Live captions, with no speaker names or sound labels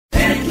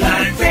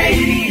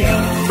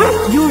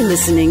You're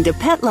listening to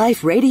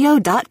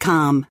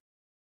PetLifeRadio.com.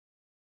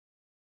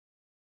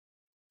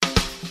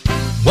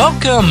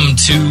 Welcome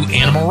to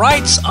Animal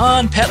Rights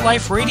on Pet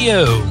Life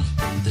Radio.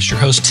 This is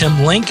your host,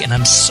 Tim Link, and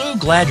I'm so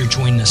glad you're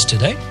joining us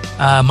today.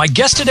 My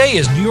guest today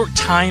is New York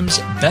Times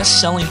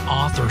best-selling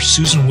author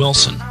Susan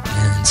Wilson.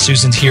 And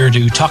Susan's here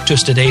to talk to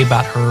us today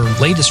about her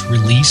latest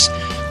release,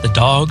 The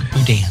Dog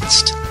Who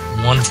Danced.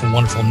 Wonderful,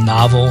 wonderful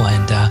novel,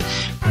 and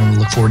we're going to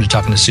look forward to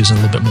talking to Susan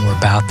a little bit more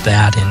about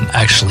that and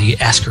actually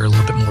ask her a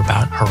little bit more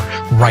about her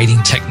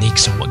writing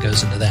techniques and what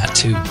goes into that,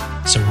 too.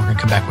 So we're going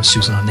to come back with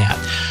Susan on that.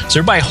 So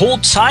everybody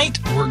hold tight.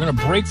 We're going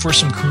to break for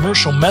some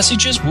commercial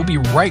messages. We'll be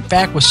right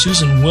back with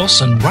Susan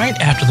Wilson right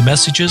after the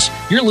messages.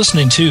 You're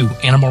listening to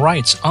Animal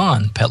Rights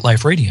on Pet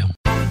Life Radio.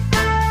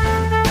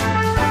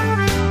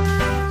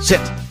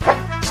 Sit.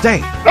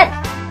 Stay.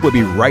 We'll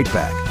be right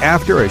back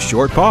after a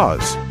short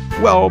pause.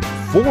 Well,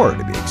 4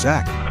 to be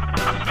exact.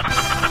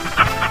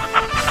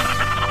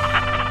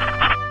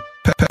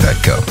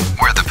 Petco,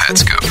 where the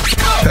pets go.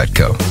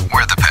 Petco,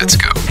 where the pets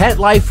go. Pet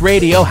Life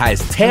Radio has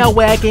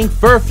tail-wagging,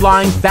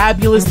 fur-flying,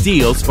 fabulous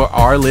deals for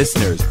our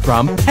listeners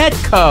from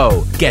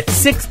Petco. Get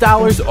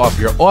 $6 off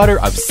your order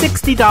of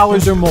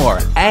 $60 or more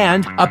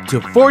and up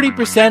to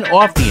 40%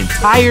 off the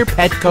entire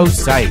Petco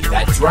site.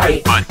 That's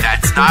right. But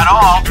that's not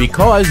all.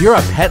 Because you're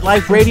a Pet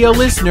Life Radio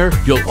listener,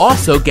 you'll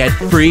also get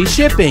free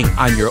shipping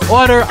on your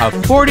order of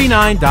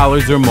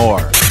 $49 or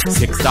more.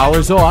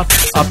 $6 off,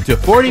 up to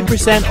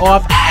 40%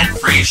 off, and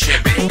free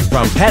shipping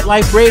from Pet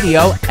Life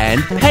Radio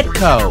and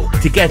Petco.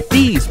 To get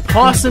these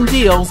awesome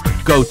deals,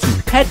 go to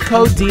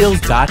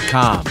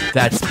PetcoDeals.com.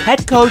 That's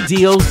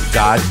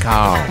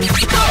PetcoDeals.com.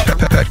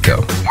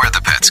 Petco, where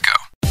the pets go.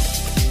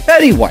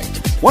 Betty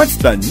White, what's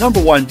the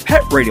 #1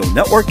 pet radio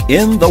network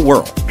in the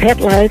world?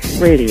 Pet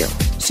Life Radio.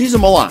 Cesar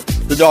Millan,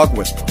 the dog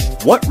whisperer.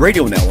 What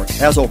radio network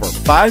has over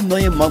 5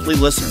 million monthly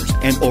listeners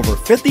and over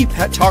 50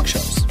 pet talk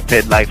shows?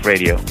 Pet Life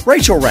Radio.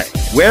 Rachel Ray,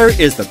 where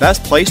is the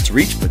best place to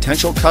reach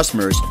potential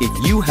customers if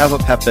you have a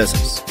pet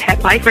business?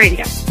 Pet Life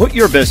Radio. Put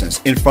your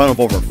business in front of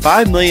over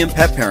 5 million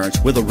pet parents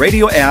with a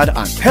radio ad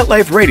on Pet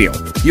Life Radio,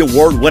 the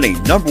award-winning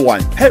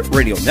 #1 pet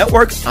radio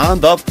network on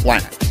the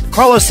planet.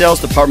 Call our sales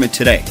department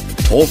today.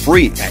 Toll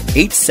free at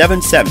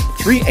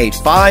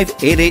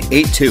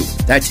 877-385-8882.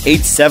 That's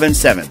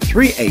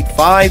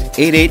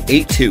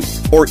 877-385-8882.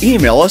 Or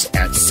email us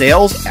at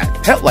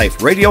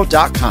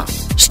sales@petliferadio.com.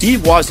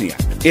 Steve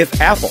Wozniak,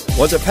 if Apple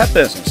was a pet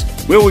business,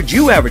 where would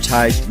you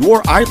advertise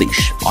your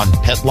iLeash? On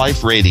Pet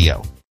Life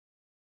Radio.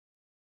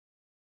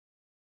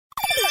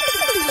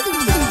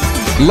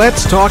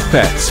 Let's talk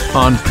pets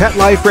on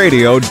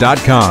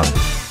PetLifeRadio.com.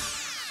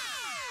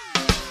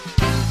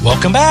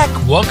 Welcome back.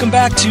 Welcome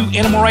back to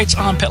Animal Rights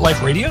on Pet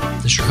Life Radio.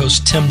 This is your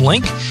host, Tim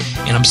Link,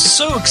 and I'm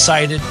so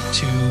excited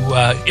to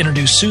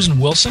introduce Susan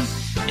Wilson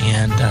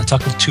and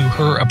talk to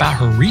her about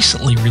her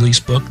recently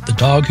released book, The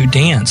Dog Who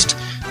Danced.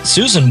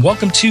 Susan,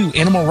 welcome to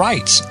Animal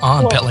Rights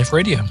on Pet Life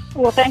Radio.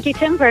 Well, thank you,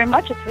 Tim, very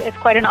much. It's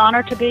quite an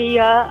honor to be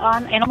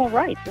on Animal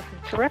Rights. This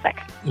is terrific.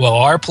 Well,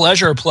 our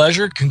pleasure, our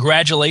pleasure.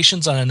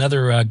 Congratulations on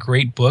another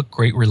great book,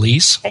 great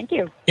release. Thank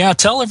you. Yeah,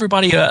 tell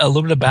everybody a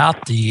little bit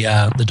about the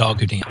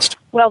Dog Who Danced.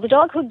 Well, The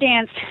Dog Who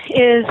Danced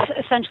is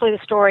essentially the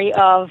story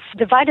of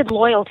divided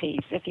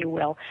loyalties, if you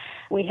will.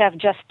 We have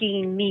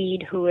Justine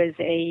Mead, who is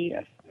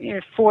a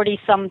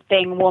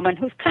 40-something woman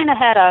who's kind of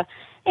had a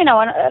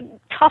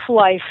tough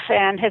life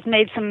and has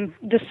made some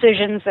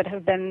decisions that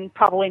have been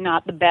probably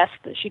not the best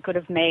that she could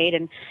have made,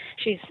 and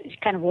she's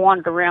kind of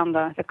wandered around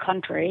the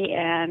country,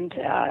 and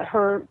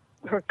her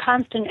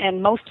constant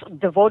and most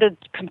devoted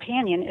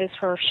companion is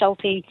her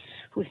Sheltie,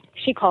 who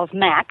she calls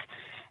Mack,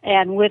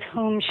 and with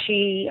whom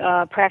she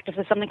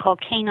practices something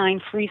called canine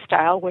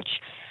freestyle, which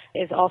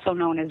is also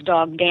known as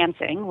dog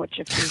dancing, which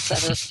if you've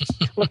ever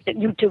looked at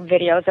YouTube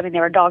videos, I mean,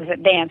 there are dogs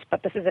that dance,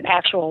 but this is an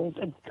actual,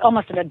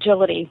 almost an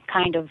agility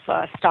kind of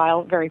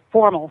style, very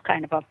formal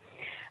kind of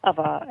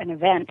an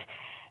event.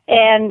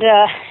 And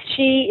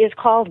she is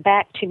called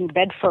back to New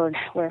Bedford,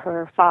 where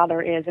her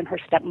father is and her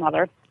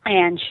stepmother,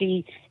 and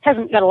she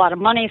hasn't got a lot of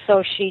money,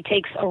 so she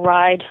takes a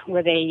ride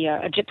with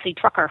a gypsy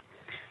trucker.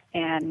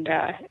 And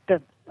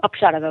the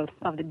upshot of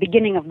the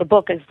beginning of the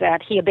book is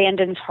that he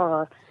abandons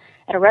her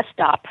at a rest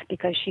stop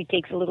because she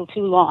takes a little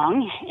too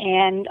long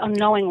and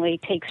unknowingly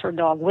takes her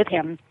dog with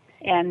him,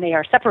 and they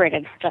are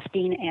separated,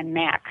 Justine and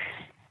Mack.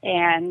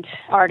 And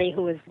Artie,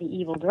 who is the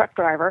evil truck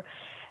driver,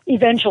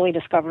 eventually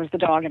discovers the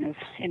dog in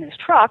his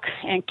truck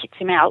and kicks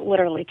him out,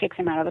 literally kicks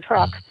him out of the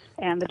truck.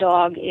 And the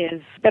dog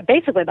is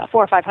basically about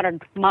 400 or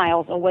 500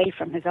 miles away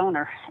from his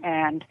owner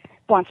and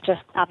wants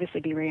to obviously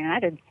be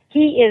reunited.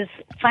 He is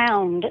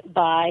found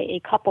by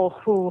a couple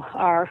who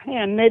are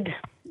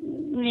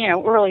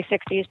early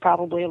 60s,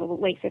 probably a little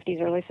late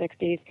 50s, early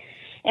 60s,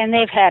 and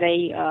they've had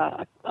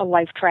a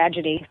life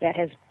tragedy that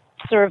has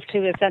served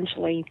to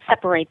essentially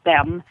separate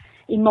them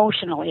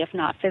emotionally, if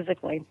not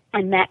physically.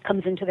 And Matt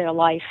comes into their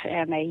life,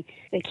 and they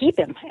keep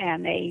him,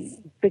 and they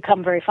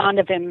become very fond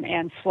of him,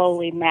 and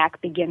slowly Mack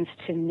begins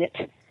to knit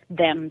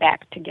them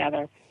back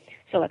together.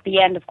 So at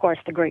the end, of course,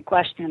 the great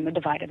question, the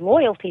divided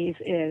loyalties,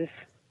 is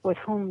with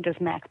whom does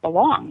Mack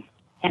belong?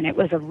 And it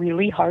was a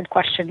really hard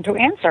question to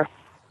answer.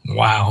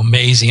 Wow,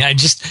 amazing!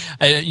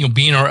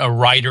 Being a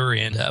writer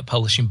and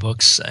publishing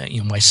books,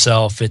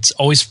 myself, it's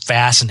always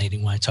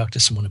fascinating when I talk to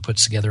someone who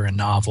puts together a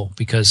novel,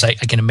 because I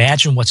can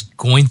imagine what's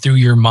going through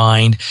your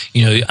mind.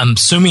 I'm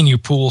assuming you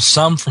pull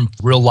some from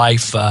real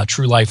life,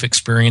 true life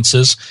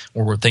experiences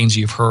or things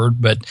you've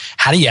heard, but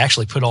how do you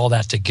actually put all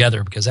that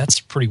together? Because that's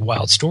a pretty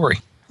wild story.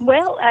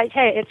 Well, I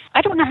tell you,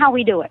 I don't know how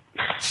we do it.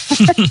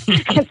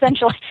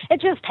 Essentially, it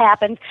just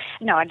happens.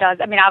 No, it does.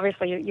 I mean,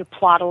 obviously, you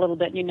plot a little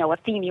bit, and you know a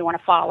theme you want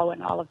to follow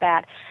and all of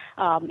that.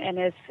 And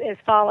as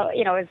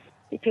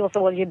people say,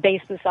 well, you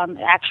base this on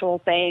actual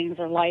things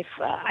or life.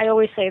 I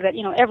always say that,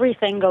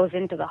 everything goes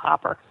into the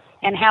hopper,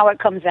 and how it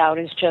comes out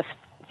is just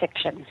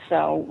fiction.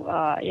 So,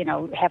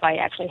 have I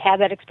actually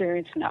had that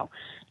experience? No.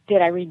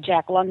 Did I read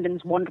Jack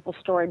London's wonderful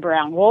story,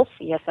 Brown Wolf?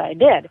 Yes, I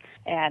did.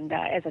 And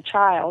as a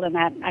child, and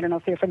that, I don't know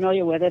if you're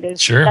familiar with it, is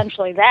Sure.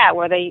 essentially that,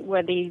 where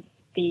the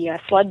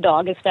sled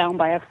dog is found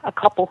by a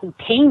couple who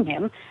tame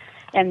him,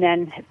 and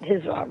then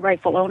his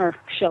rightful owner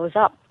shows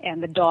up,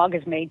 and the dog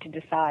is made to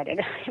decide.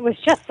 And it was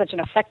just such an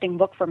affecting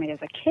book for me as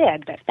a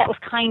kid that was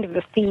kind of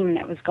the theme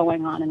that was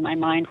going on in my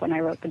mind when I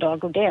wrote The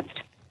Dog Who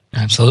Danced.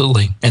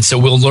 Absolutely. And so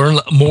we'll learn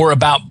more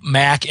about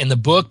Mack in the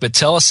book, but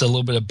tell us a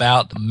little bit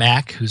about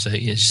Mack, who's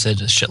a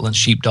Shetland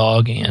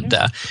sheepdog. And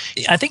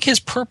I think his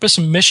purpose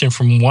and mission,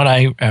 from what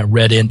I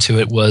read into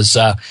it, was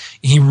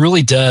he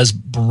really does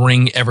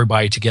bring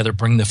everybody together,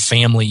 bring the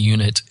family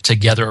unit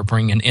together,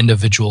 bring an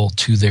individual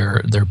to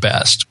their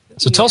best.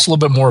 So tell us a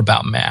little bit more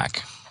about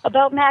Mack.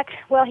 About Mack,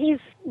 well,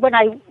 when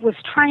I was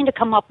trying to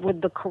come up with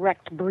the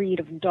correct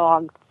breed of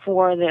dog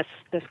for this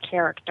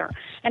character,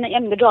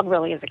 and the dog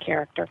really is a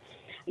character.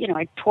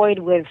 I toyed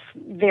with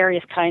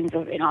various kinds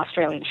of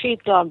Australian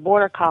sheepdog,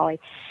 border collie,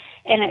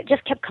 and it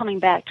just kept coming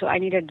back to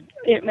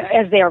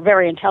as they are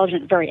very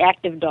intelligent, very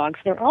active dogs,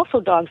 they're also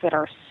dogs that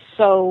are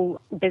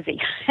so busy.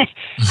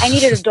 I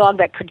needed a dog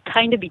that could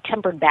kind of be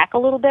tempered back a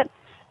little bit.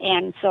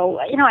 And so,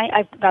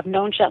 I've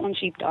known Shetland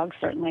sheepdogs,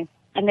 certainly,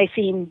 and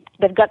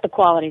they've got the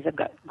qualities. They've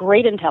got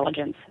great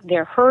intelligence.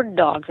 They're herd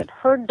dogs, and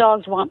herd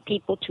dogs want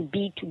people to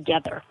be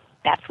together.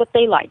 That's what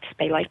they like.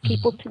 They like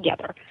people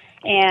together.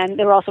 And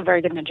they're also very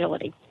good in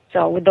agility.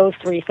 So with those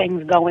three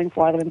things going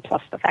for them, and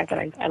plus the fact that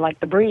I like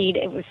the breed,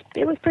 it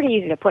was pretty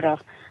easy to put a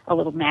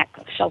little Mack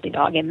Sheltie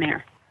dog in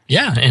there.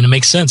 Yeah, and it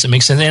makes sense. And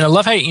I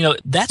love how,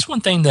 that's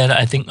one thing that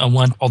I think I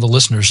want all the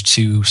listeners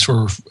to sort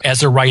of,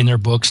 as they're writing their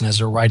books and as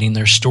they're writing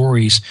their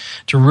stories,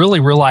 to really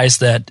realize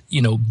that,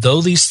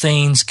 though these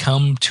things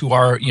come to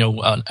our,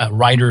 a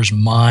writer's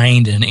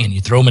mind and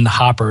you throw them in the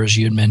hopper, as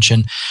you had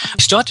mentioned,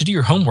 you still have to do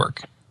your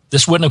homework.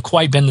 This wouldn't have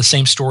quite been the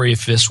same story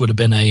if this would have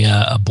been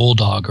a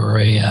bulldog or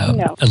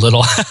a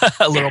little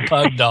a little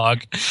pug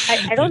dog.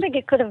 I don't think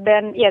it could have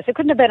been. Yes, it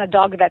couldn't have been a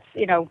dog that's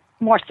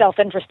more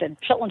self-interested.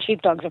 Shetland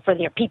sheepdogs are for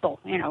their people.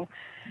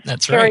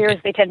 That's right.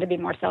 Terriers, they tend to be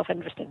more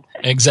self-interested.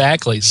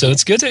 Exactly. So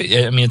it's good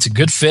it's a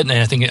good fit, and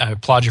I think I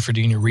applaud you for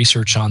doing your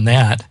research on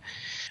that.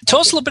 Tell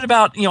us a little bit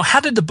about, how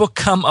did the book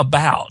come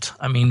about?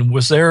 I mean,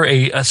 was there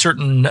a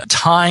certain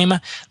time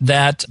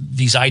that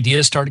these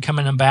ideas started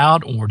coming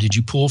about, or did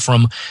you pull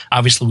from,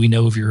 obviously we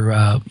know of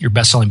your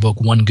best-selling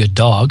book, One Good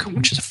Dog,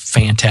 which is a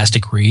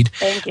fantastic read.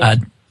 Thank you.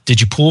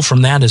 Did you pull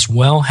from that as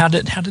well? How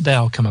did that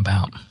all come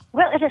about?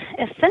 Well,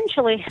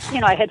 essentially,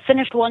 I had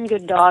finished One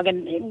Good Dog,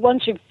 and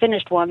once you've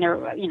finished one,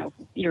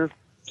 your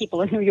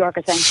people in New York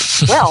are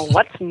saying, well,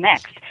 what's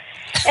next?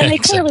 And they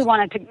clearly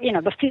wanted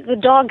to, the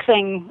dog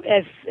thing,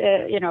 as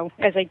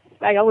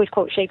I always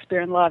quote Shakespeare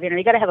in Love,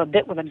 you got to have a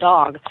bit with a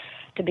dog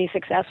to be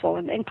successful.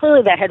 And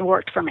clearly that had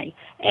worked for me.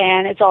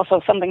 And it's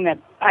also something that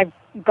I've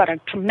got a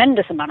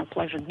tremendous amount of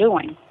pleasure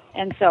doing.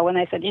 And so when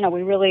they said,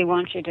 we really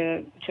want you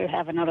to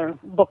have another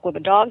book with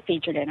a dog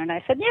featured in, and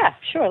I said, yeah,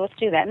 sure, let's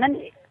do that. And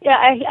then,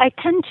 I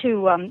tend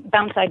to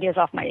bounce ideas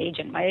off my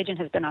agent. My agent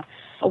has been a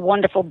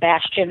wonderful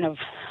bastion of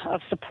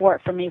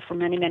support for me for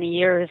many, many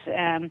years.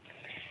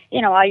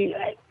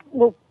 I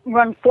will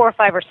run 4 or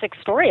 5 or 6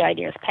 story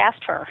ideas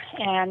past her,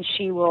 and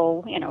she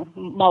will,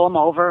 mull them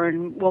over,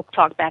 and we'll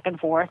talk back and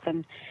forth,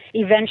 and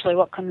eventually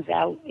what comes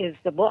out is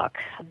the book.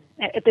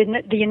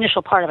 The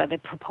initial part of it, the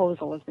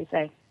proposal, as we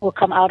say, will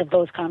come out of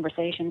those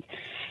conversations.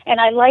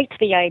 And I liked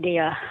the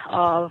idea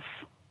of,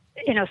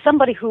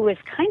 somebody who is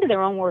kind of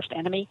their own worst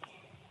enemy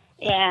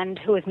and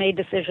who has made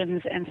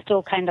decisions and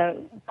still kind of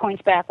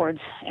points backwards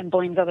and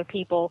blames other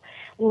people,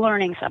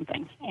 learning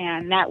something.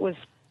 And that was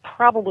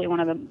probably one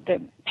of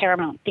the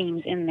paramount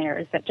themes in there,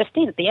 is that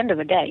Justine, at the end of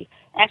the day,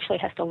 actually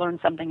has to learn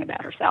something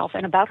about herself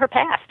and about her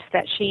past,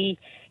 that she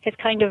has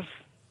kind of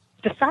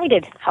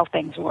decided how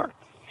things were.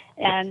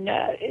 And,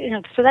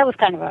 so that was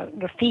kind of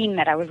the theme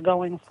that I was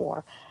going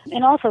for.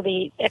 And also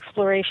the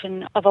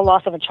exploration of the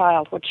loss of a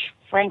child, which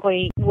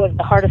frankly was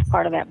the hardest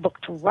part of that book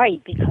to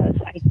write, because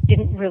I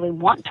didn't really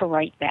want to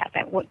write that.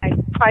 I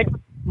tried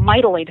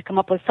mightily to come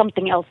up with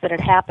something else that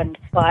had happened,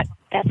 but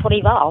that's what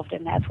evolved,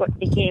 and that's what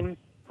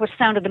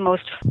sounded the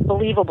most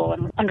believable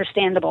and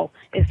understandable,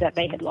 is that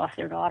they had lost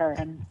their daughter,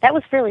 and that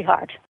was fairly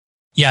hard.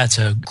 Yeah, it's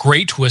a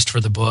great twist for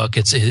the book.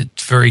 It's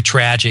very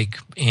tragic,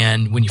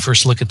 and when you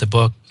first look at the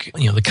book,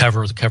 the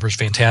cover is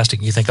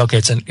fantastic. You think, okay,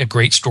 it's a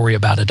great story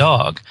about a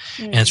dog,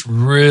 and it's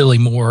really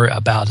more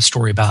about a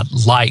story about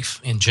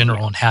life in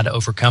general and how to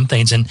overcome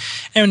things. And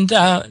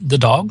the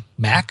dog,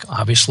 Mack,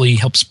 obviously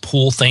helps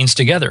pull things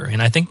together.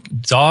 And I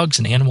think dogs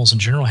and animals in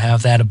general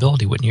have that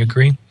ability. Wouldn't you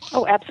agree?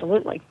 Oh,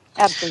 absolutely.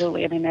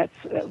 Absolutely. I mean,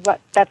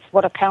 that's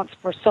what accounts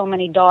for so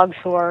many dogs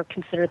who are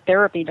considered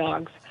therapy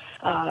dogs.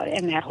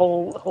 And that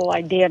whole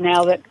idea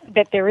now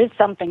that there is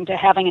something to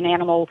having an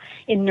animal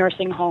in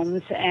nursing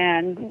homes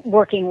and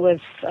working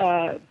with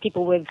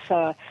people with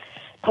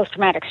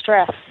post-traumatic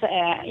stress,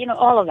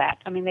 all of that.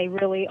 I mean, they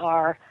really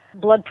are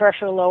blood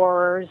pressure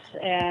lowerers,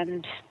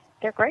 and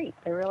they're great.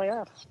 They really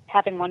are.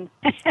 Having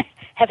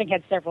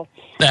had several.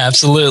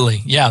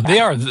 Absolutely. Yeah, they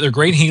are. They're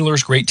great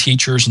healers, great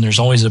teachers, and there's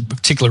always a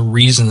particular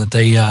reason that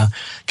they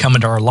come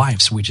into our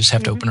lives. We just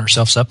have to open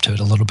ourselves up to it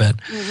a little bit.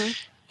 Mm-hmm.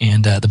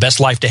 And the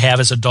best life to have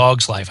is a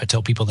dog's life. I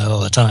tell people that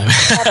all the time.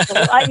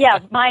 Absolutely. Yeah,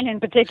 mine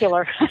in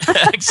particular.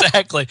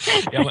 Exactly.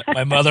 Yeah,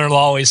 my mother-in-law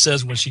always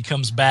says when she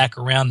comes back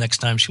around next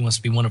time, she wants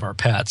to be one of our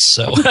pets.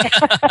 So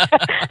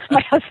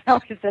my husband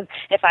always says,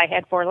 if I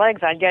had 4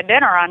 legs, I'd get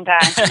dinner on time.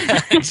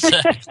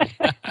 Exactly.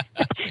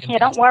 Yeah,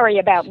 don't worry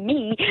about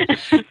me.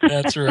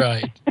 That's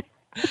right.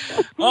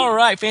 All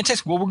right,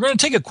 fantastic. Well, we're going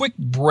to take a quick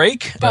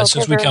break. As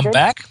we come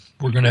back,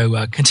 we're going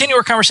to continue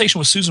our conversation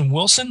with Susan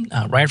Wilson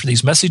right after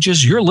these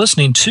messages. You're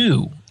listening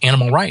to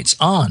Animal Rights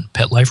on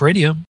Pet Life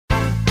Radio.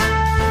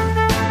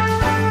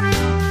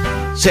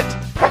 Sit.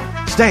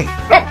 Stay.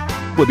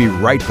 We'll be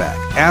right back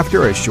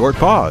after a short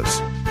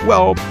pause.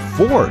 Well,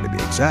 4 to be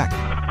exact.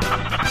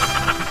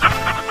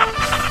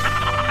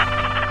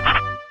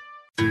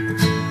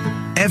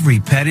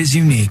 Every pet is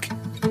unique.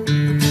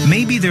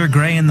 Maybe they're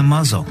gray in the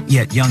muzzle,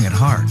 yet young at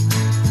heart.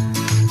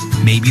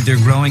 Maybe they're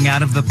growing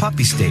out of the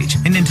puppy stage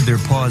and into their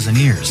paws and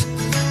ears.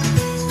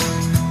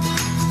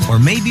 Or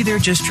maybe they're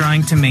just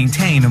trying to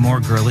maintain a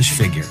more girlish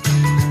figure.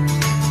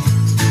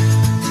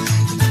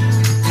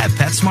 At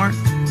PetSmart,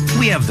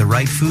 we have the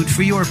right food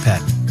for your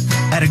pet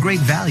at a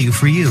great value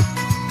for you.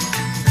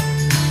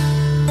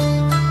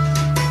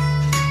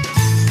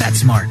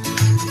 PetSmart.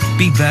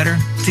 Be better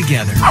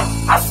together.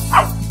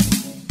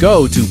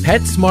 Go to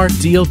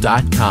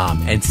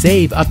PetSmartDeal.com and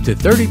save up to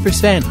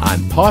 30% on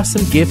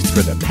awesome gifts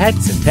for the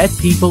pets and pet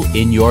people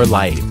in your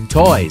life.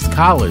 Toys,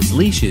 collars,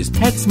 leashes,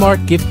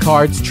 PetSmart gift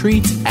cards,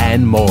 treats,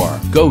 and more.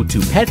 Go to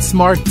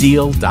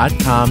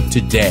PetSmartDeal.com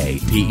today.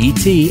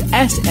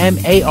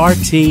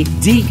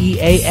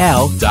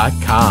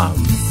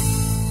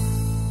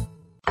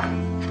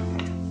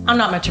 PetSmartDeal.com. I'm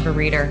not much of a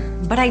reader,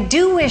 but I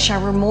do wish I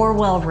were more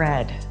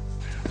well-read.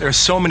 There are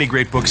so many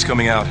great books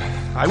coming out.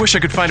 I wish I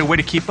could find a way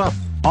to keep up.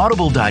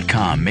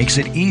 Audible.com makes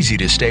it easy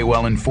to stay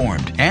well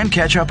informed and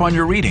catch up on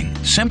your reading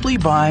simply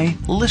by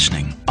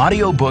listening.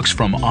 Audiobooks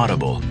from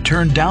Audible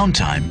turn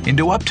downtime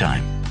into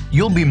uptime.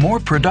 You'll be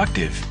more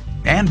productive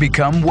and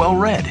become well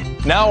read.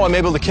 Now I'm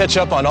able to catch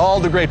up on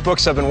all the great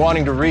books I've been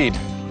wanting to read.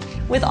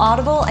 With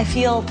Audible, I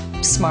feel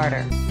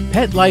smarter.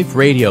 Pet Life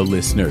Radio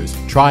listeners,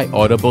 try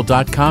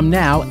Audible.com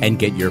now and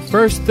get your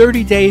first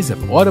 30 days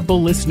of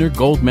Audible Listener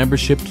Gold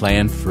membership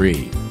plan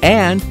free.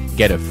 And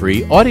get a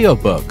free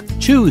audiobook.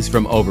 Choose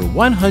from over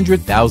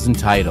 100,000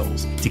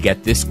 titles. To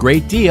get this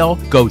great deal,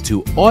 go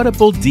to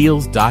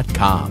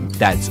audibledeals.com.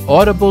 That's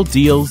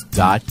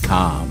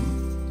audibledeals.com.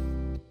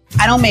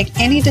 I don't make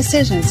any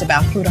decisions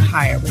about who to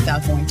hire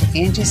without going to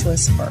Angie's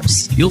List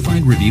first. You'll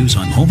find reviews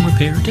on home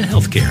repair to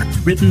healthcare,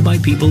 written by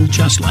people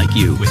just like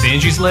you. With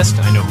Angie's List,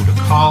 I know who to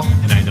call,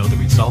 and I know the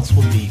results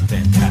will be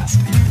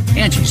fantastic.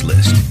 Angie's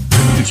List,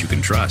 who you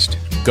can trust.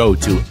 Go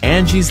to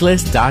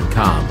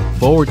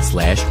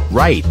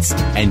angieslist.com/rights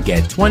and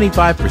get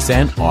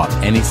 25% off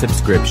any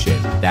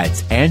subscription.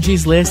 That's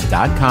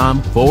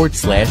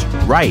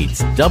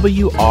angieslist.com/rights,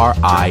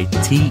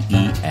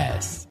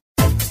 WRITES.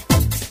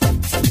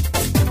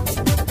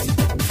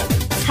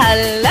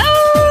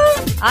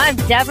 Hello, I'm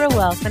Deborah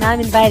Wolf, and I'm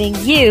inviting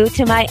you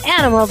to my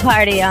animal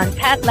party on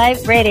Pet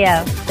Life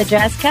Radio. The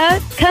dress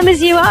code? Come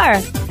as you are.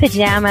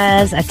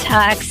 Pajamas, a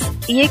tux.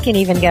 You can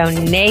even go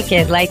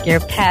naked like your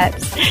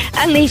pets.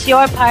 Unleash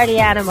your party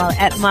animal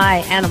at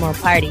my animal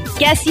party.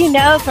 Guests you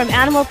know from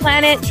Animal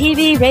Planet,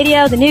 TV,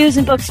 radio, the news,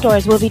 and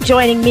bookstores will be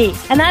joining me.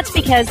 And that's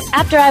because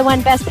after I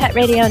won Best Pet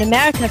Radio in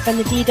America from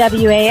the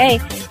DWAA,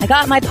 I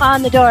got my paw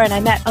in the door and I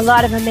met a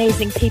lot of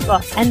amazing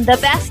people. And the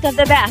best of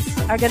the best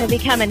are going to be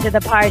coming to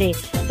the party.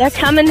 They're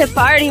coming to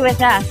party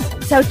with us.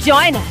 So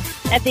join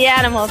us at the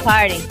animal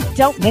party.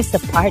 Don't miss the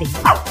party.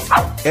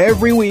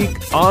 Every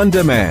week on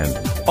demand,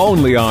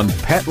 only on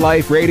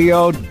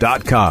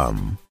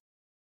PetLifeRadio.com.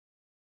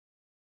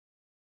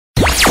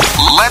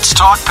 Let's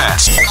talk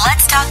pets.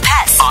 Let's talk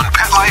pets on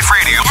Pet Life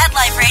Radio. Pet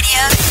Life Radio.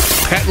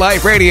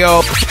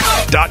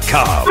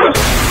 PetLifeRadio.com.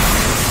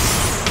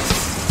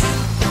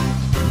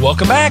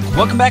 Welcome back.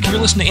 Welcome back. You're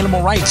listening to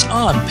Animal Rights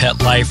on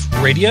Pet Life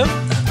Radio.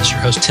 This is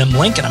your host, Tim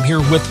Link, and I'm here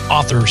with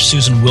author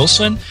Susan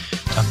Wilson.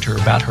 Talked to her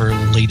about her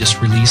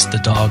latest release, The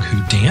Dog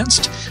Who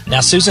Danced. Now,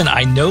 Susan,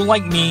 I know,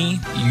 like me,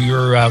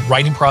 your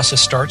writing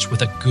process starts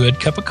with a good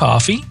cup of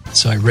coffee.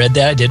 So I read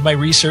that, I did my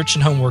research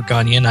and homework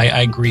on you, and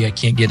I agree I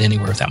can't get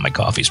anywhere without my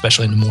coffee,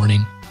 especially in the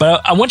morning.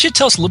 But I want you to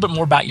tell us a little bit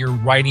more about your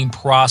writing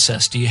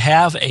process. Do you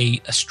have a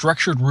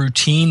structured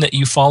routine that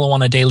you follow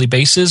on a daily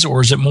basis,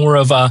 or is it more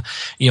of a,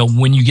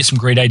 when you get some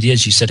great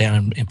ideas, you sit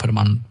down and put them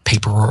on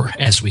paper, or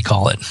as we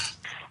call it?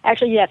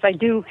 Actually, yes, I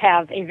do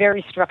have a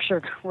very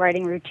structured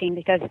writing routine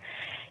because,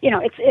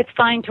 it's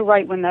fine to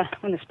write when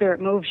the spirit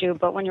moves you,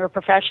 but when you're a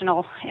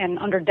professional and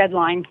under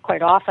deadline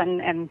quite often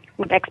and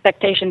with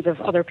expectations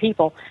of other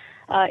people,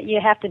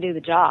 you have to do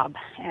the job.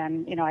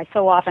 And, I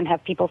so often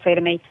have people say to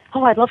me,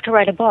 "Oh, I'd love to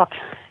write a book."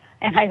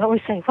 And I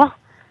always say, "Well,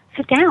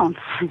 sit down,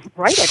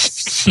 write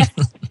it."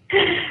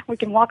 We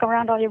can walk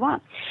around all you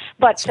want.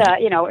 But,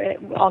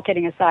 all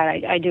kidding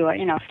aside, I do,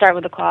 start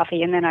with the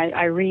coffee, and then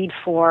I read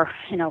for,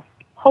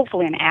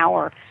 hopefully an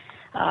hour,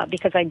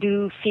 because I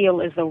do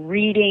feel as though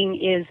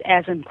reading is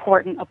as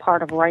important a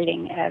part of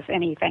writing as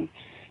anything.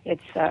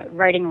 It's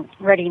writing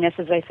readiness,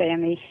 as they say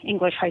in the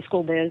English high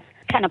school biz,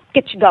 kind of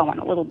gets you going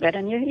a little bit,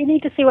 and you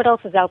need to see what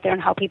else is out there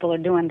and how people are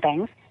doing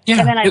things. Yeah.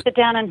 And then I sit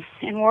down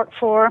and work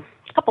for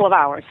a couple of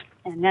hours,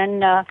 and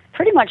then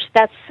pretty much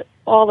that's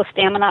all the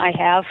stamina I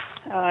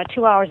have.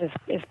 2 hours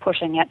is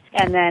pushing it,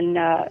 and then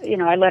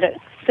I let it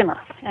simmer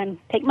and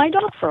take my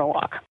dog for a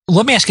walk.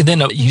 Let me ask you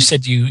then, you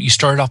said you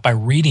started off by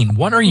reading.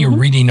 What are you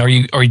reading? Are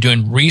you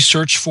doing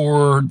research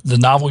for the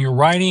novel you're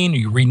writing? Are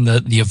you reading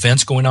the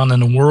events going on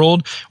in the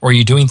world? Or are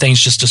you doing things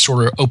just to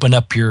sort of open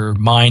up your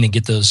mind and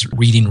get those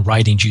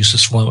writing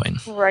juices flowing?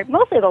 Right,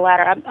 mostly the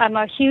latter. I'm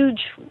a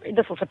huge,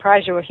 this will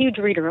surprise you, a huge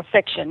reader of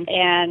fiction,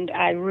 and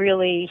I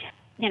really,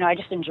 I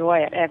just enjoy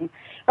it. And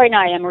right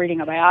now I am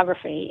reading a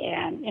biography,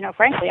 and,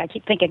 frankly, I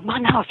keep thinking, well,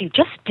 now, if you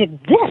just did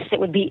this, it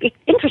would be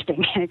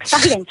interesting and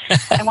exciting.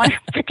 I want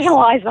to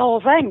fictionalize the whole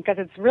thing because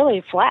it's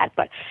really flat.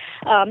 But,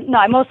 no,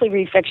 I mostly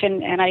read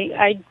fiction, and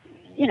I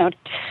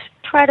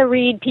try to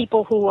read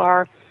people who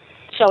are,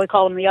 shall we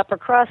call them the upper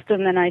crust,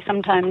 and then I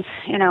sometimes,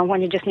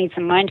 when you just need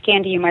some mind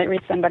candy, you might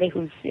read somebody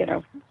who's,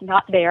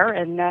 not there,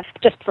 and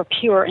just for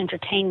pure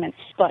entertainment.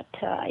 But,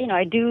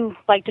 I do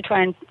like to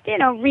try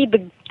and,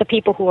 read the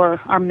people who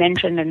are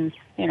mentioned and,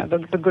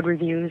 the good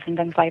reviews and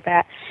things like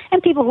that,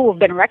 and people who have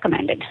been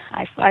recommended.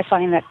 I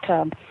find that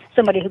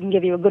somebody who can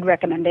give you a good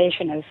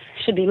recommendation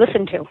should be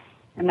listened to,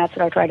 and that's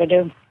what I try to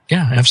do.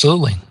 Yeah,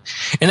 absolutely.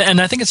 And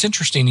I think it's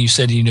interesting. You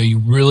said, you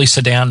really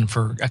sit down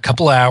for a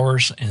couple of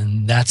hours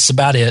and that's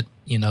about it.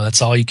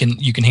 That's all you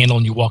can handle,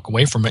 and you walk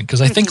away from it.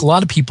 Because I think a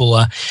lot of people,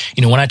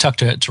 when I talk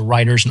to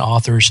writers and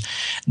authors,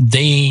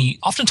 they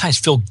oftentimes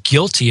feel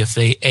guilty if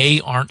they A,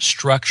 aren't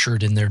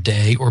structured in their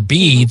day, or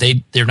B,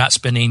 they're not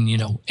spending,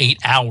 8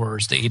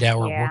 hours, the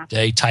 8-hour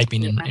workday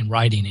typing and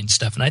writing and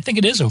stuff. And I think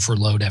it is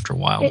overload after a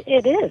while.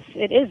 It is.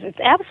 It's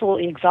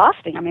absolutely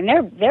exhausting. I mean,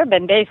 there have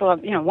been days where,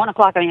 1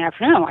 o'clock in the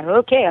afternoon, I'm like,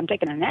 okay, I'm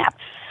taking a nap.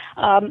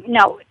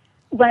 Now,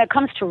 when it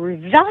comes to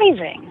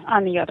revising,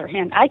 on the other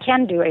hand, I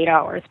can do 8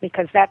 hours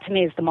because that to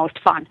me is the most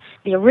fun.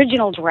 The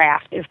original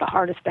draft is the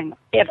hardest thing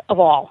of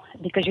all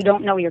because you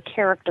don't know your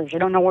characters. You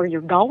don't know where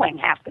you're going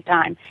half the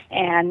time.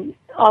 And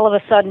all of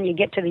a sudden you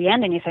get to the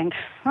end and you think,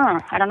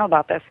 I don't know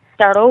about this.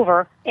 Start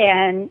over,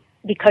 and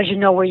because you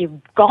know where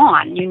you've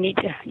gone,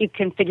 you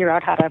can figure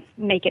out how to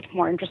make it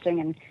more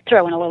interesting and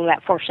throw in a little of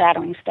that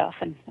foreshadowing stuff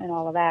and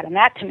all of that. And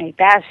that to me,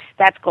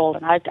 that's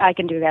golden. I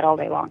can do that all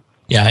day long.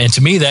 Yeah, and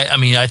to me,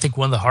 I think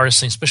one of the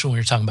hardest things, especially when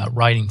you're talking about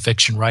writing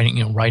fiction,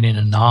 writing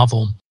a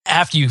novel,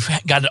 after you've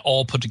got it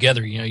all put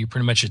together, you're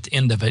pretty much at the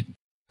end of it,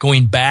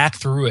 going back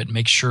through it,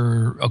 make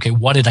sure, okay,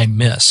 what did I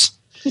miss?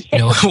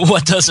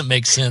 What doesn't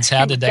make sense?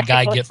 How did that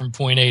guy get from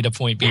point A to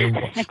point B?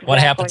 Exactly. What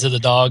happened to the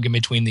dog in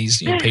between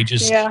these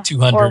pages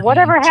 200? Or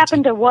whatever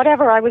happened to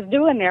whatever I was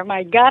doing there.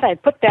 My God, I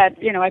put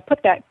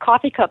that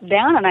coffee cup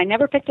down and I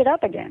never picked it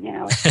up again.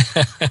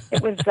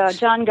 It was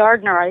John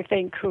Gardner, I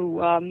think,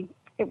 who.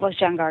 It was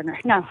John Gardner.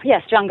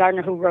 John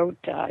Gardner, who wrote,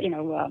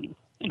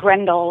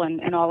 Grendel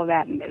and all of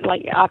that,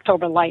 like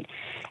October Light.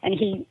 And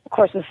he, of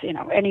course, is,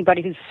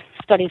 anybody who's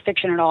studied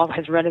fiction at all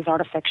has read his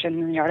Art of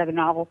Fiction and the Art of the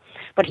Novel.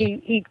 But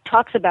he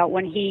talks about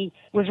when he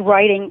was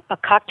writing a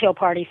cocktail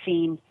party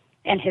scene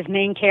and his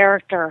main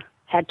character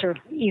had to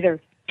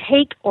either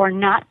take or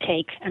not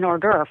take an hors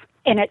d'oeuvre.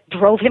 And it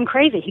drove him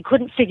crazy. He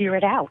couldn't figure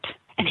it out.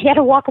 And he had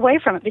to walk away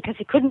from it because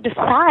he couldn't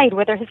decide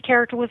whether his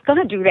character was going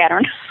to do that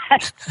or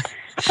not.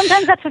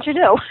 Sometimes that's what you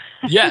do.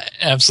 Yeah,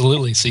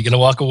 absolutely. So you got to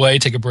walk away,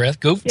 take a breath,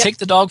 go take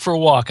the dog for a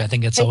walk. I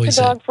think that's always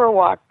it. Take the dog for a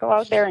walk. Go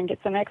out there and get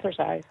some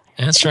exercise.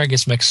 And that's right, get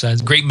some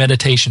exercise. Great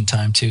meditation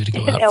time, too, to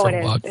go out for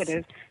a walk. It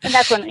is. And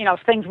that's when,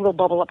 things will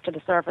bubble up to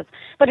the surface.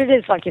 But it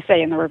is, like you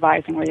say, in the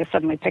revising where you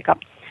suddenly pick up,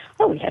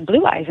 we had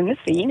blue eyes in this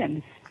scene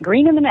and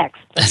green in the next.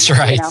 That's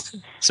right.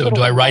 So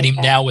do I write him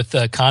now with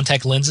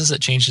contact lenses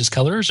that change his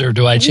colors, or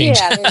do I change?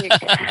 Yeah, there you go.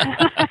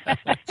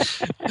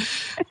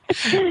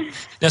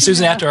 Now,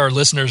 Susan, after our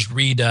listeners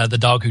read The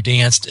Dog Who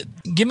Danced,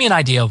 give me an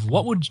idea of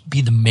what would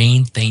be the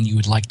main thing you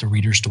would like the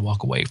readers to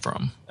walk away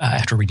from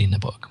after reading the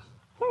book.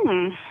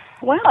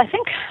 Well, I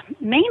think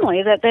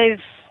mainly that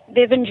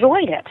they've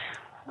enjoyed it.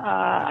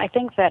 I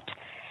think that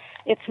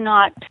it's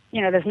not,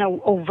 there's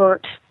no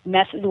overt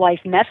life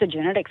message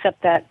in it,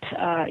 except that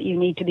you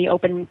need to be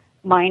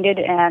open-minded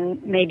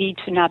and maybe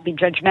to not be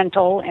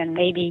judgmental and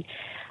maybe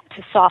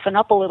to soften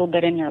up a little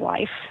bit in your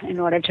life in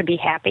order to be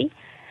happy.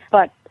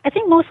 But I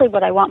think mostly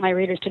what I want my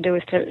readers to do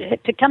is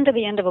to come to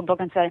the end of a book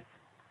and say,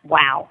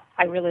 wow,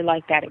 I really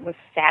liked that. It was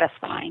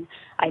satisfying.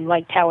 I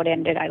liked how it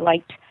ended. I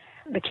liked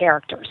the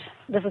characters.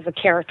 This is a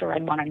character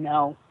I'd want to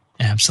know.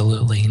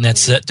 Absolutely. And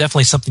that's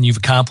definitely something you've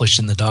accomplished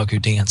in The Dog Who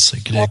Danced. So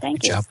you did a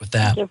good job with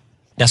that. Thank you.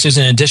 Now,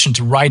 Susan, in addition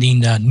to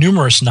writing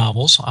numerous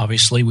novels,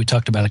 obviously, we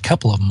talked about a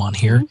couple of them on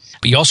here,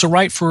 but you also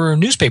write for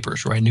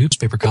newspapers, right?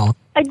 Newspaper column.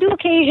 I do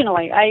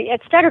occasionally.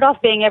 It started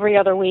off being every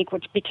other week,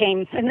 which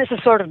became, and this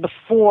is sort of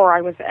before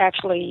I was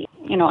actually,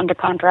 under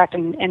contract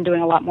and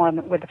doing a lot more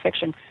with the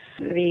fiction.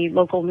 The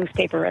local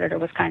newspaper editor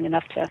was kind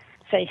enough to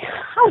say,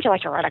 how would you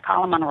like to write a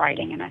column on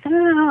writing? And I said,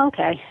 oh,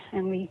 okay.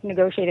 And we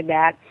negotiated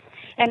that.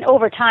 And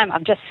over time,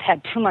 I've just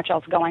had too much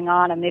else going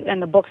on,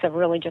 and the books have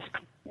really just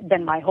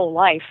been my whole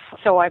life.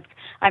 So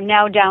I'm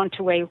now down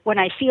to a when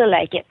I feel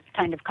like it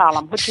kind of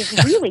column, which is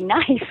really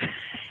nice.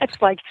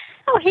 It's like,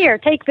 oh, here,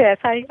 take this.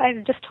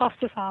 I just tossed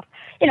this off.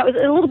 It's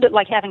a little bit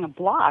like having a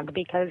blog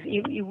because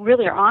you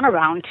really are on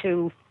around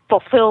to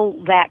fulfill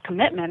that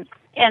commitment.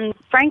 And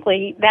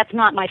frankly, that's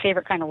not my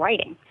favorite kind of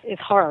writing.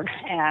 It's hard,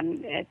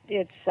 and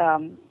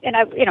and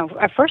I,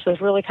 at first I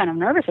was really kind of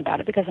nervous about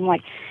it because I'm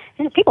like,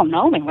 people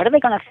know me. What are they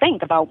going to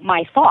think about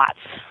my thoughts?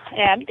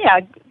 And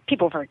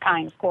people were very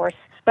kind, of course,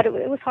 but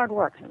it was hard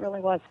work. It really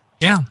was.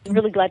 Yeah. I'm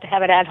really glad to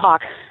have it ad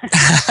hoc.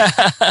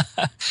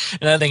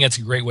 And I think that's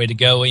a great way to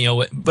go.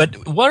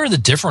 But what are the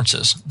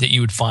differences that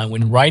you would find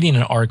when writing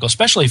an article,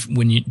 especially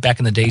back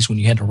in the days when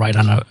you had to write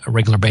on a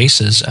regular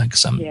basis,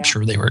 because I'm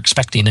sure they were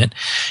expecting it.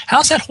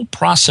 How's that whole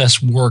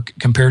process work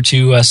compared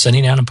to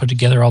sitting down and put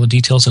together all the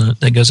details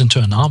that goes into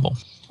a novel?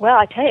 Well,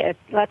 I tell you,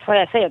 that's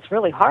why I say it's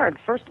really hard.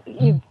 First,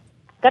 you've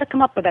got to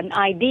come up with an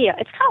idea.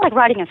 It's kind of like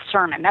writing a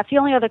sermon. That's the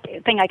only other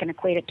thing I can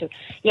equate it to.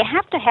 You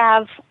have to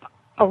have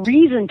a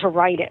reason to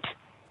write it,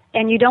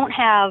 and you don't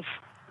have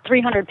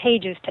 300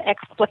 pages to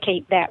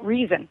explicate that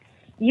reason.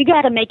 You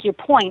got to make your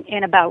point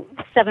in about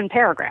 7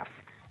 paragraphs,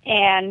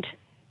 and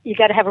you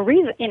got to have a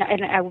reason.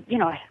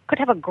 I could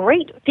have a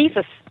great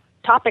thesis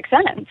topic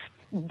sentence,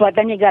 but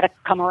then you got to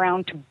come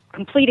around to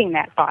completing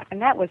that thought,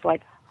 and that was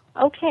like,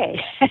 okay,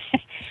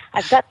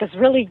 I've got this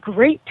really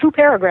great 2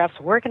 paragraphs.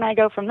 Where can I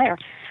go from there?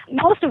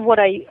 Most of what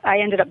I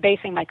ended up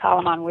basing my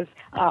column on was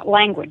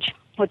language,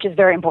 which is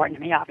very important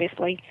to me,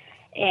 obviously.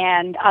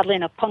 And oddly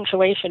enough,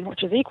 punctuation,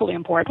 which is equally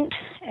important.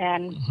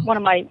 And one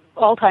of my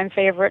all-time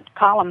favorite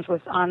columns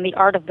was on the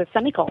art of the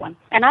semicolon.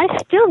 And I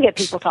still get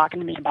people talking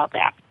to me about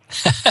that.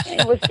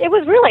 It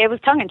was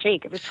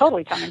tongue-in-cheek. It was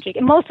totally tongue-in-cheek.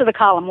 And most of the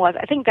column was.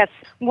 I think that's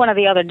one of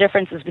the other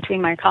differences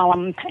between my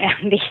column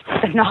and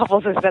the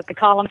novels is that the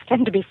columns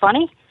tend to be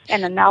funny,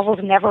 and the novels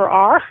never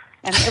are.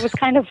 And it was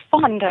kind of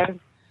fun to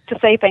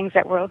say things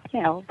that were,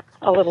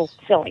 a little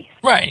silly.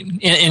 Right.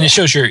 And it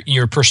shows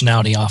your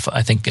personality off,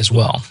 I think, as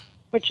well.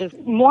 Which is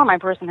more my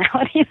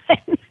personality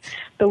than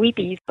the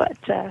weepies. But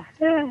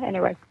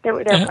anyway,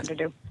 they're fun to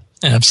do.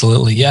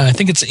 Absolutely. Yeah. I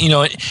think it's,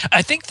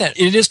 I think that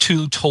it is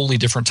 2 totally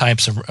different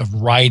types of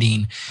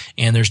writing,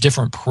 and there's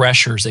different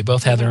pressures. They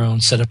both have their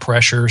own set of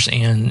pressures,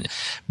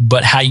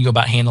 but how you go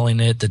about handling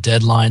it, the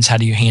deadlines, how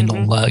do you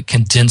handle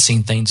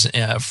condensing things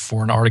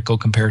for an article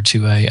compared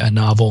to a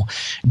novel?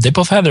 They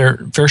both have their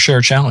fair share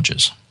of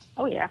challenges.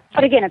 Oh, yeah.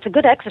 But again, it's a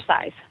good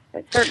exercise.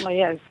 It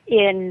certainly is,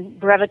 in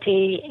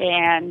brevity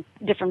and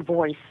different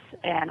voice.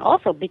 And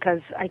also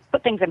because I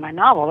put things in my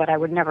novel that I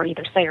would never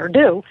either say or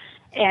do.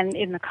 And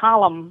in the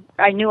column,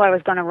 I knew I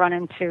was going to run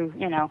into,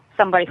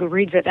 somebody who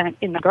reads it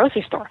in the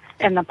grocery store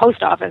and the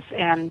post office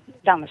and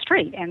down the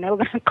street. And they were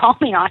going to call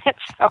me on it.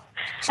 So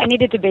I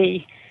needed to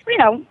be,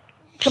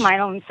 to my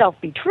own self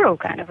be true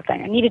kind of a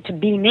thing. I needed to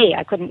be me.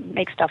 I couldn't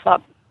make stuff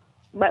up.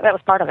 But that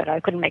was part of it. I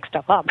couldn't make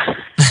stuff up,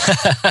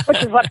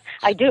 which is what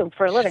I do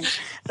for a living.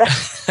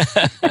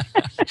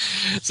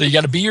 So you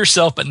got to be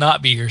yourself, but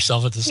not be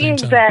yourself at the same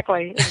time.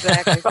 Exactly.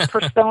 What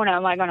persona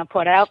am I going to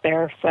put out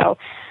there? So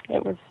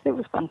it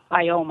was fun.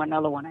 I owe them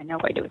another one. I know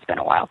I do. It's been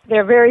a while.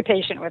 They're very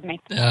patient with me.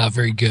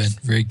 Very good.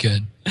 Very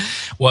good.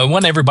 Well, I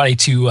want everybody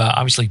to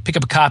obviously pick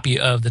up a copy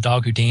of The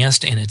Dog Who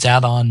Danced, and it's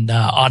out on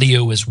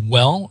audio as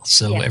well.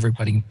 So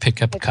everybody can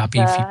pick up a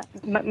copy.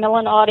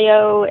 Macmillan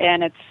Audio,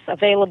 and it's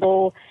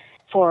available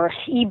for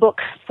ebook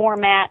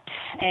format,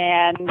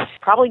 and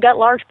probably got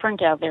large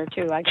print out there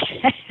too.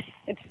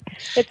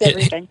 It's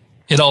everything.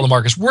 Hit all the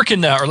markets. Where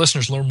can our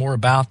listeners learn more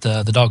about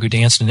the Dog Who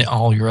Danced and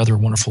all your other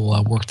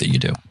wonderful work that you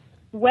do?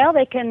 Well,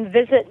 they can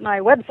visit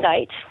my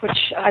website,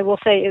 which I will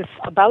say is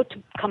about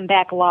to come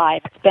back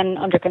live. It's been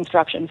under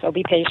construction, so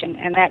be patient.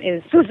 And that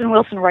is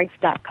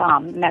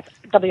SusanWilsonWrites.com. And that's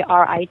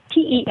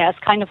WRITES,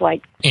 kind of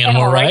like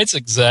animal rights.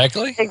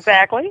 Exactly.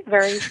 Exactly.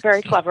 Very,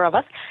 very clever of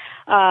us.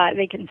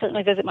 They can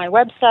certainly visit my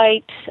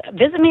website.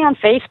 Visit me on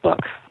Facebook.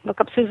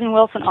 Look up Susan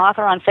Wilson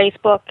Author on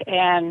Facebook,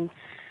 and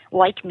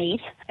like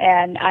meat.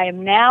 And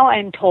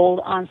I'm told,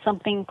 on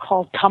something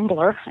called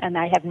Tumblr, and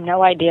I have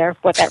no idea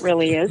what that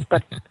really is,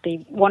 but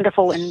the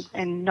wonderful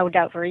and no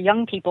doubt very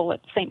young people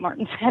at St.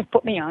 Martin's have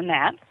put me on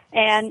that,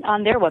 and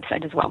on their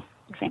website as well,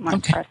 St.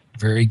 Martin's Press.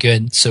 Very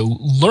good. So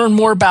learn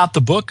more about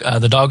the book,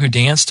 The Dog Who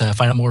Danced.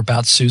 Find out more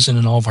about Susan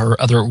and all of her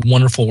other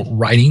wonderful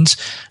writings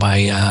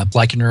by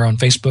liking her on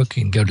Facebook.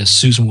 You can go to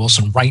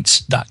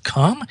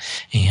SusanWilsonWrites.com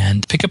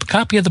and pick up a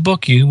copy of the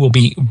book. You will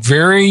be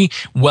very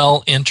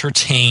well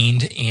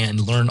entertained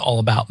and learn all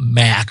about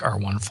Mack, our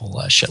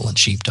wonderful Shetland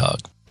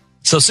sheepdog.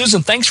 So,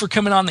 Susan, thanks for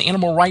coming on the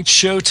Animal Rights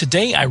Show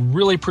today. I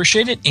really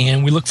appreciate it,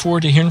 and we look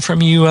forward to hearing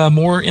from you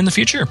more in the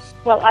future.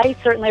 Well, I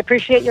certainly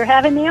appreciate your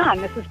having me on.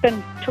 This has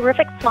been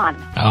terrific fun.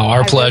 Oh,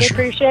 our pleasure. I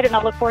really appreciate it, and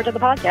I look forward to the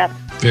podcast.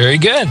 Very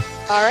good.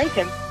 All right,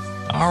 Tim.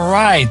 All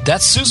right.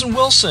 That's Susan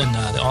Wilson,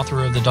 the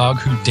author of The Dog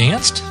Who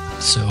Danced.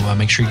 So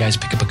make sure you guys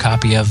pick up a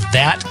copy of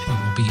that. You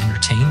will be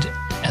entertained,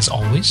 as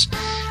always.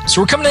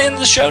 So we're coming to the end of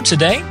the show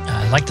today.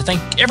 I'd like to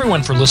thank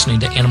everyone for listening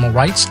to Animal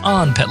Rights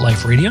on Pet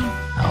Life Radio.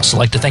 I'd also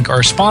like to thank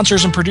our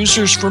sponsors and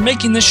producers for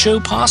making this show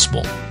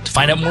possible. To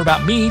find out more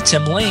about me,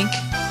 Tim Link,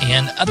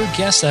 and other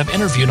guests that I've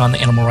interviewed on the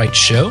Animal Rights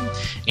Show,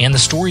 and the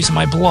stories in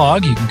my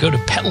blog, you can go to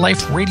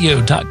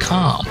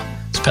PetLifeRadio.com.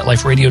 It's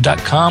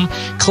PetLifeRadio.com.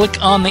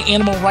 Click on the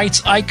Animal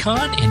Rights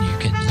icon, and you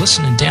can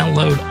listen and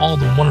download all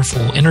the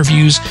wonderful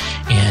interviews,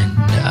 and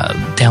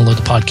download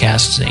the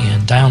podcasts,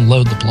 and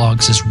download the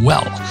blogs as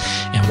well.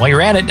 And while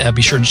you're at it,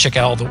 be sure to check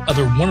out all the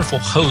other wonderful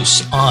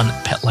hosts on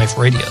Pet Life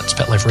Radio. It's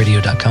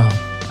PetLifeRadio.com.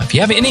 If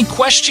you have any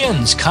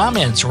questions,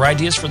 comments, or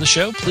ideas for the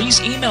show,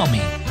 please email me.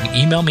 You can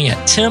email me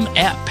at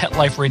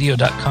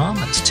tim@petliferadio.com.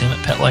 That's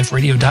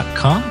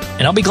tim@petliferadio.com.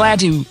 And I'll be glad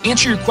to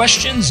answer your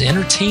questions,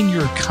 entertain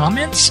your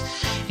comments,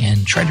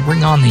 and try to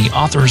bring on the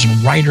authors and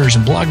writers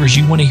and bloggers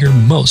you want to hear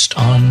most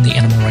on the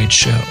Animal Rights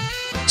Show.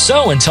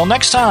 So until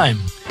next time,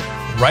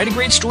 write a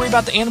great story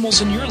about the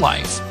animals in your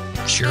life.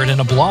 Share it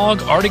in a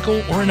blog,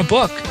 article, or in a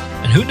book.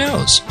 And who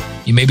knows,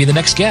 you may be the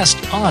next guest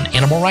on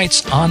Animal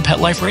Rights on Pet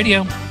Life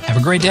Radio. Have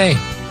a great day.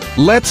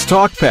 Let's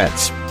Talk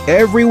Pets,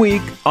 every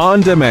week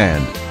on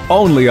demand,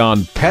 only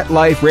on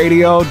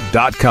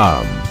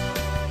PetLifeRadio.com.